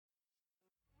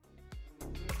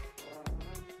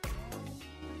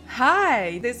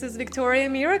Hi, this is Victoria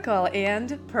Miracle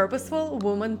and Purposeful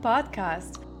Woman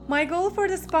Podcast. My goal for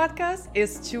this podcast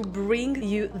is to bring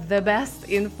you the best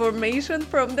information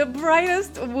from the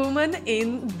brightest woman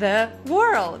in the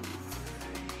world.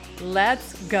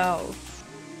 Let's go.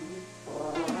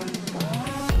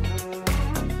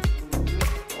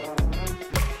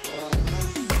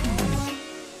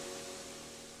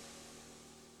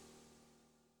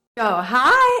 So,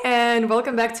 hi, and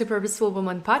welcome back to Purposeful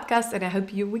Woman Podcast, and I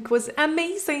hope your week was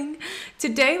amazing.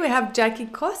 Today we have Jackie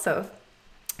Kosov.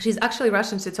 She's actually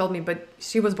Russian, she told me, but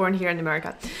she was born here in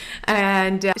America.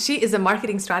 And she is a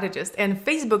marketing strategist and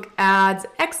Facebook ads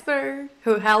expert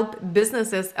who help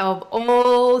businesses of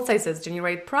all sizes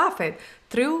generate profit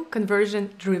through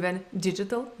conversion-driven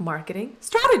digital marketing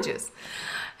strategies.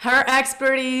 Her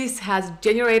expertise has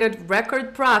generated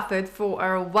record profit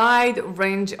for a wide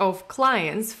range of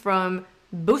clients, from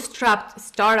bootstrapped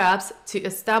startups to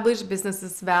established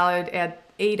businesses valued at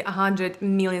 $800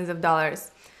 million.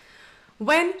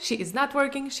 When she is not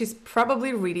working, she's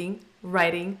probably reading,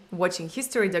 writing, watching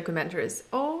history documentaries,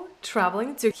 or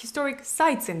traveling to historic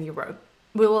sites in Europe.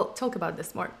 We will talk about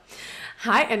this more.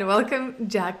 Hi, and welcome,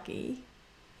 Jackie.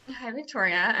 Hi,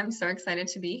 Victoria. I'm so excited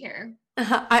to be here.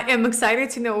 I am excited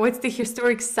to know what the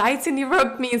historic sites in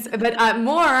Europe means, but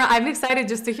I'm excited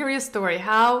just to hear your story.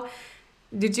 How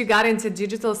did you get into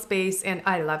digital space? And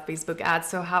I love Facebook ads.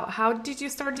 So how did you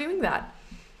start doing that?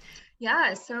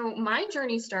 Yeah, so my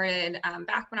journey started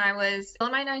back when I was still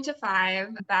in my 9 to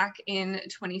 5 back in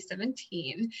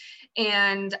 2017.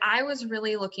 And I was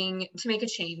really looking to make a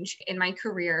change in my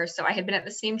career. So I had been at the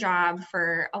same job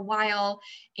for a while,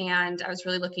 and I was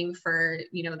really looking for,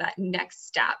 that next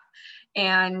step.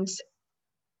 And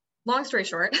long story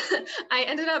short, I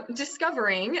ended up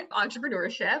discovering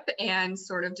entrepreneurship and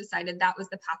sort of decided that was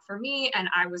the path for me, and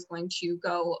I was going to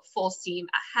go full steam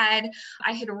ahead.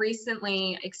 I had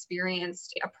recently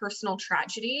experienced a personal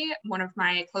tragedy. One of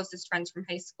my closest friends from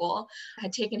high school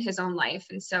had taken his own life.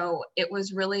 And so it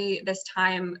was really this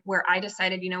time where I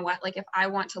decided, if I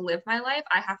want to live my life,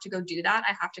 I have to go do that.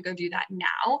 I have to go do that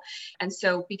now. And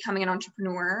so becoming an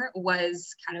entrepreneur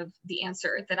was kind of the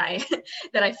answer that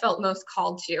I felt most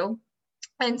called to.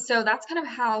 And so that's kind of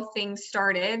how things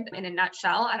started in a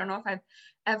nutshell. I don't know if I've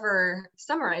ever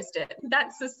summarized it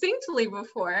that succinctly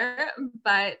before,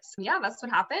 but yeah, that's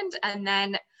what happened. And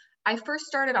then I first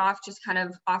started off just kind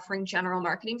of offering general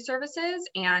marketing services.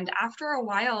 And after a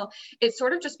while, it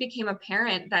sort of just became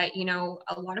apparent that,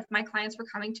 a lot of my clients were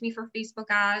coming to me for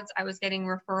Facebook ads. I was getting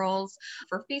referrals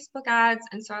for Facebook ads.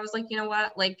 And so I was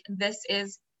like, this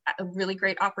is a really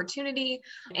great opportunity.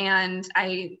 And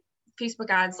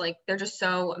Facebook ads, they're just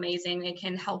so amazing. They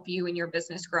can help you and your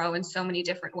business grow in so many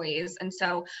different ways. And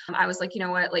so I was like,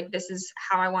 this is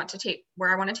how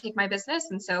where I want to take my business.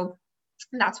 And so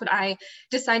that's what I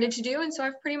decided to do. And so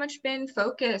I've pretty much been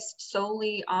focused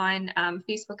solely on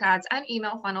Facebook ads and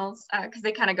email funnels, because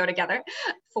they kind of go together,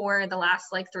 for the last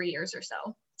 3 years or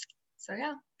so. So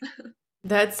yeah.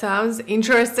 That sounds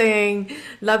interesting.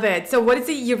 Love it. So what does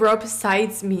the Europe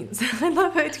sites means? I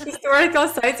love it. Historical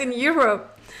sites in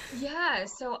Europe. Yeah,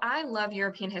 so I love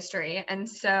European history. And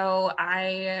so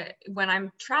when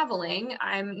I'm traveling,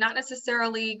 I'm not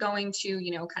necessarily going to,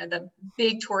 kind of the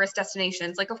big tourist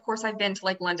destinations. Of course, I've been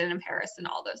to London and Paris and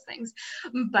all those things,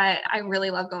 but I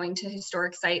really love going to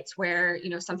historic sites where,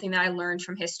 something that I learned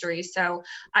from history. So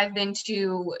I've been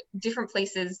to different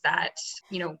places that,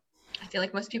 I feel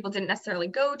like most people didn't necessarily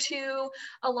go to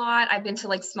a lot. I've been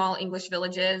to small English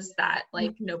villages that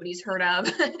nobody's heard of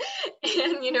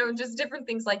and, just different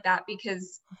things like that,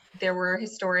 because there were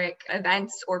historic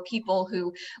events or people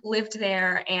who lived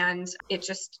there, and it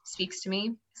just speaks to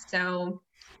me. So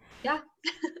yeah.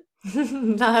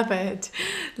 Love it.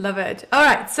 Love it. All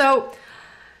right. So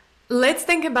let's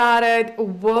think about it.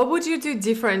 What would you do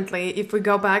differently if we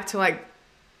go back to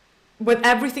with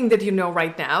everything that you know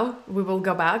right now? We will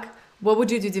go back. What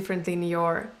would you do differently in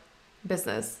your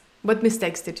business? What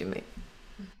mistakes did you make?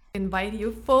 Invite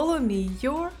you follow me,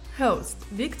 your host,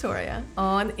 Victoria,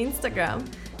 on Instagram.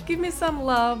 Give me some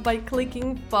love by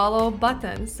clicking follow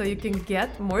button so you can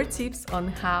get more tips on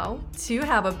how to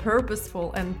have a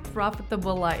purposeful and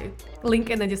profitable life.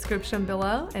 Link in the description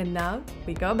below. And now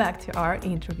we go back to our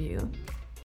interview.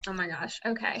 Oh my gosh.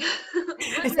 Okay.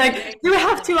 It's do we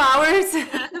have 2 hours?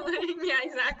 Yeah,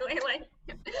 exactly.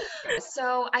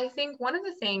 So I think one of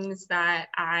the things that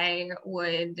I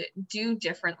would do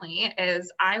differently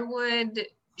is I would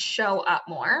show up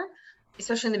more.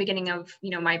 especially in the beginning of,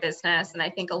 my business. And I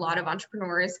think a lot of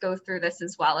entrepreneurs go through this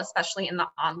as well, especially in the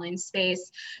online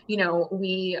space.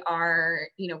 We are,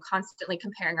 constantly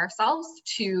comparing ourselves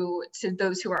to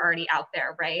those who are already out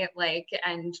there, right? Like,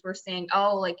 and we're saying,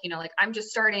 oh, like, like I'm just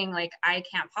starting, like I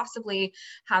can't possibly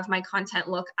have my content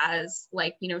look as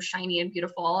like, shiny and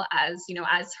beautiful as,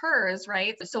 as hers,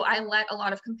 right? So I let a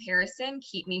lot of comparison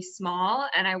keep me small,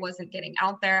 and I wasn't getting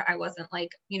out there. I wasn't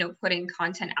like, putting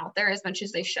content out there as much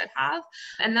as they should have.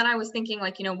 And then I was thinking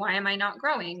like, why am I not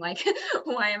growing? Like,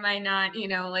 why am I not,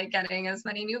 like getting as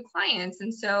many new clients?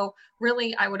 And so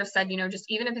really I would have said, just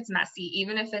even if it's messy,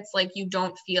 even if it's like even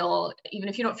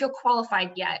if you don't feel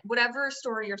qualified yet, whatever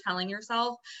story you're telling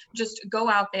yourself, just go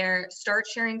out there, start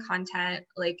sharing content,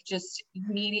 like just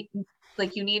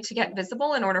you need to get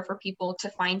visible in order for people to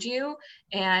find you.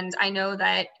 And I know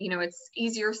that, it's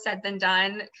easier said than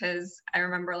done, because I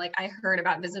remember like I heard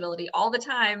about visibility all the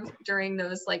time during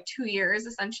those like 2 years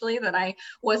essentially that I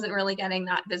wasn't really getting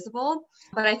that visible.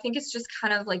 But I think it's just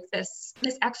kind of like this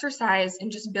exercise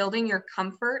in just building your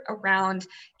comfort around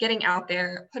getting out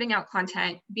there, putting out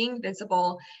content, being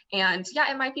visible. And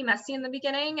yeah, it might be messy in the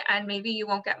beginning and maybe you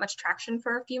won't get much traction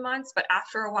for a few months, but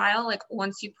after a while, like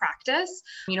once you practice,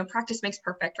 practice makes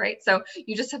perfect, right? So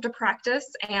you just have to practice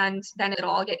and then it'll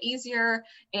all get easier,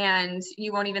 and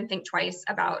you won't even think twice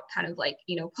about kind of like,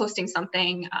 posting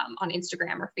something on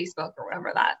Instagram or Facebook or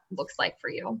whatever that looks like for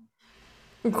you.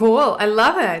 Cool. I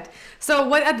love it. So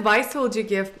what advice would you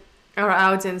give our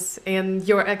audience in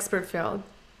your expert field?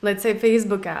 Let's say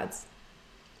Facebook ads.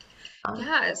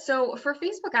 Yeah. So for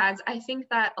Facebook ads, I think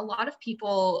that a lot of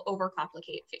people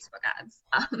overcomplicate Facebook ads.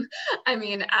 I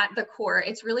mean, at the core,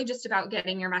 it's really just about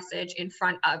getting your message in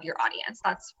front of your audience.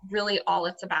 That's really all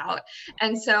it's about.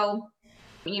 And so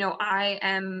I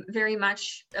am very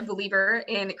much a believer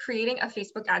in creating a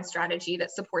Facebook ad strategy that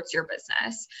supports your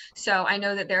business. So I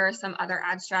know that there are some other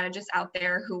ad strategists out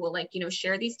there who will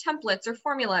share these templates or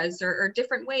formulas or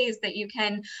different ways that you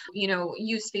can,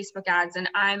 use Facebook ads. And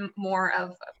I'm more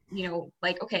of,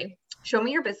 okay, show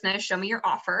me your business, show me your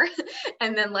offer,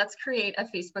 and then let's create a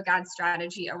Facebook ad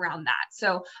strategy around that.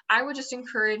 So I would just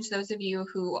encourage those of you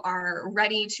who are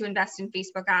ready to invest in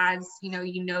Facebook ads,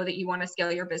 that you want to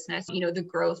scale your business, the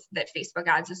growth that Facebook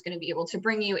ads is going to be able to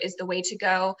bring you is the way to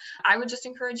go. I would just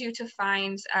encourage you to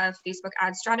find a Facebook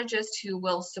ad strategist who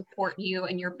will support you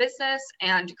in your business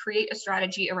and create a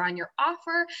strategy around your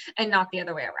offer and not the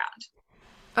other way around.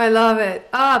 I love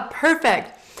it.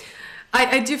 Perfect.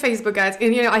 I do Facebook ads,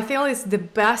 and I feel it's the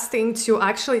best thing to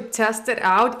actually test it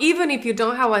out. Even if you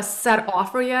don't have a set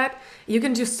offer yet, you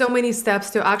can do so many steps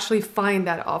to actually find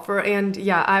that offer. And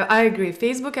yeah, I agree.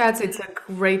 Facebook ads, it's a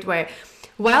great way.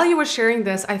 While you were sharing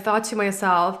this, I thought to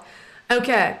myself,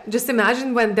 okay, just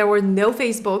imagine when there were no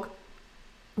Facebook,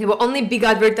 there were only big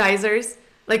advertisers.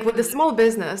 Like with a small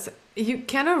business, you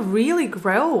cannot really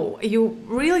grow. You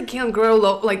really can't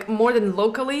grow more than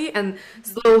locally and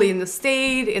slowly in the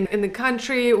state, in the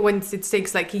country, once it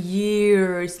takes like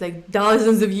years, like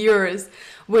dozens of years.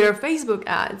 Where Facebook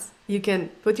ads, you can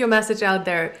put your message out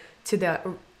there to the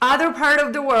other part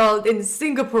of the world, in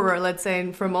Singapore, let's say,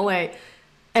 and from LA,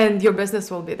 and your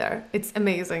business will be there. It's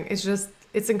amazing.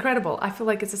 It's incredible. I feel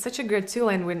like it's such a good tool,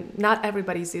 and when not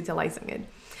everybody's utilizing it.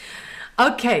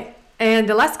 Okay. And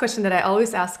the last question that I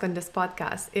always ask on this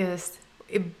podcast is,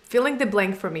 fill in the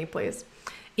blank for me, please.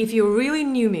 If you really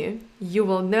knew me, you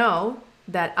will know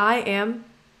that I am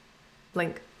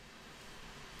blank.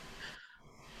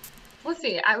 Let's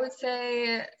see. I would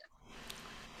say,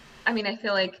 I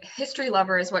feel like history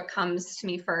lover is what comes to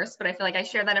me first, but I feel like I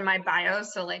share that in my bio,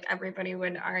 so like everybody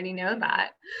would already know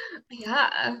that.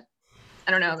 Yeah.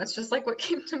 I don't know. That's just like what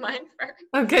came to mind first.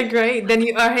 Okay, great. Then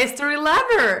you are history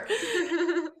lover.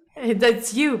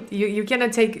 That's you. You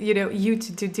cannot take, you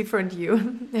to different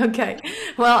you. Okay.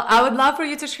 Well, I would love for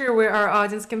you to share where our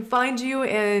audience can find you.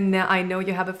 And I know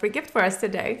you have a free gift for us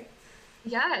today.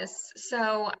 Yes.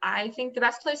 So I think the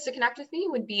best place to connect with me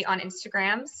would be on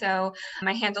Instagram. So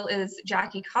my handle is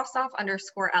Jackie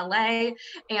Kosoff_LA.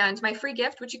 And my free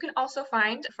gift, which you can also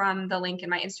find from the link in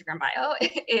my Instagram bio,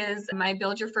 is my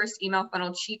Build Your First Email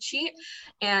Funnel cheat sheet.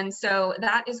 And so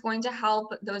that is going to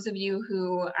help those of you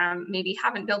who maybe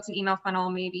haven't built an email funnel,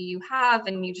 maybe you have,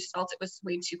 and you just felt it was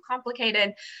way too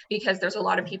complicated, because there's a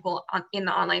lot of people in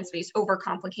the online space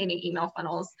overcomplicating email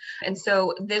funnels. And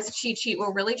so this cheat sheet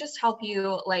will really just help you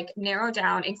narrow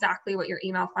down exactly what your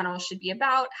email funnel should be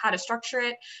about, how to structure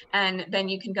it, and then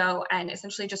you can go and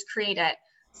essentially just create it.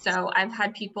 So I've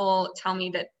had people tell me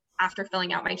that after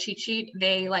filling out my cheat sheet,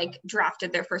 they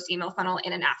drafted their first email funnel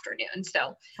in an afternoon.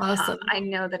 So Awesome. I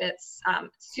know that it's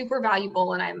super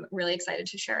valuable, and I'm really excited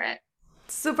to share it.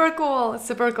 Super cool.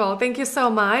 Super cool. Thank you so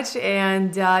much.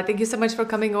 And thank you so much for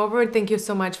coming over. Thank you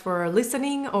so much for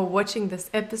listening or watching this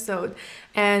episode.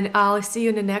 And I'll see you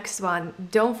in the next one.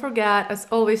 Don't forget, as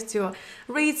always, to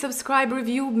rate, subscribe,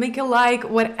 review, make a like,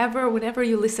 whatever, whenever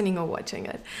you're listening or watching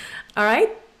it. All right.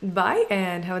 Bye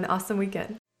and have an awesome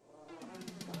weekend.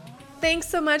 Thanks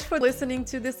so much for listening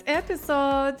to this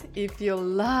episode. If you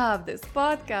love this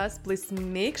podcast, please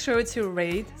make sure to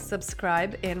rate,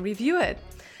 subscribe, and review it.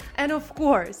 And of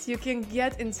course, you can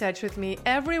get in touch with me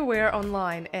everywhere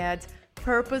online at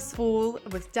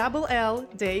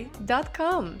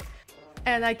purposefulday.com.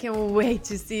 And I can't wait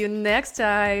to see you next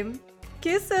time.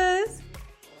 Kisses!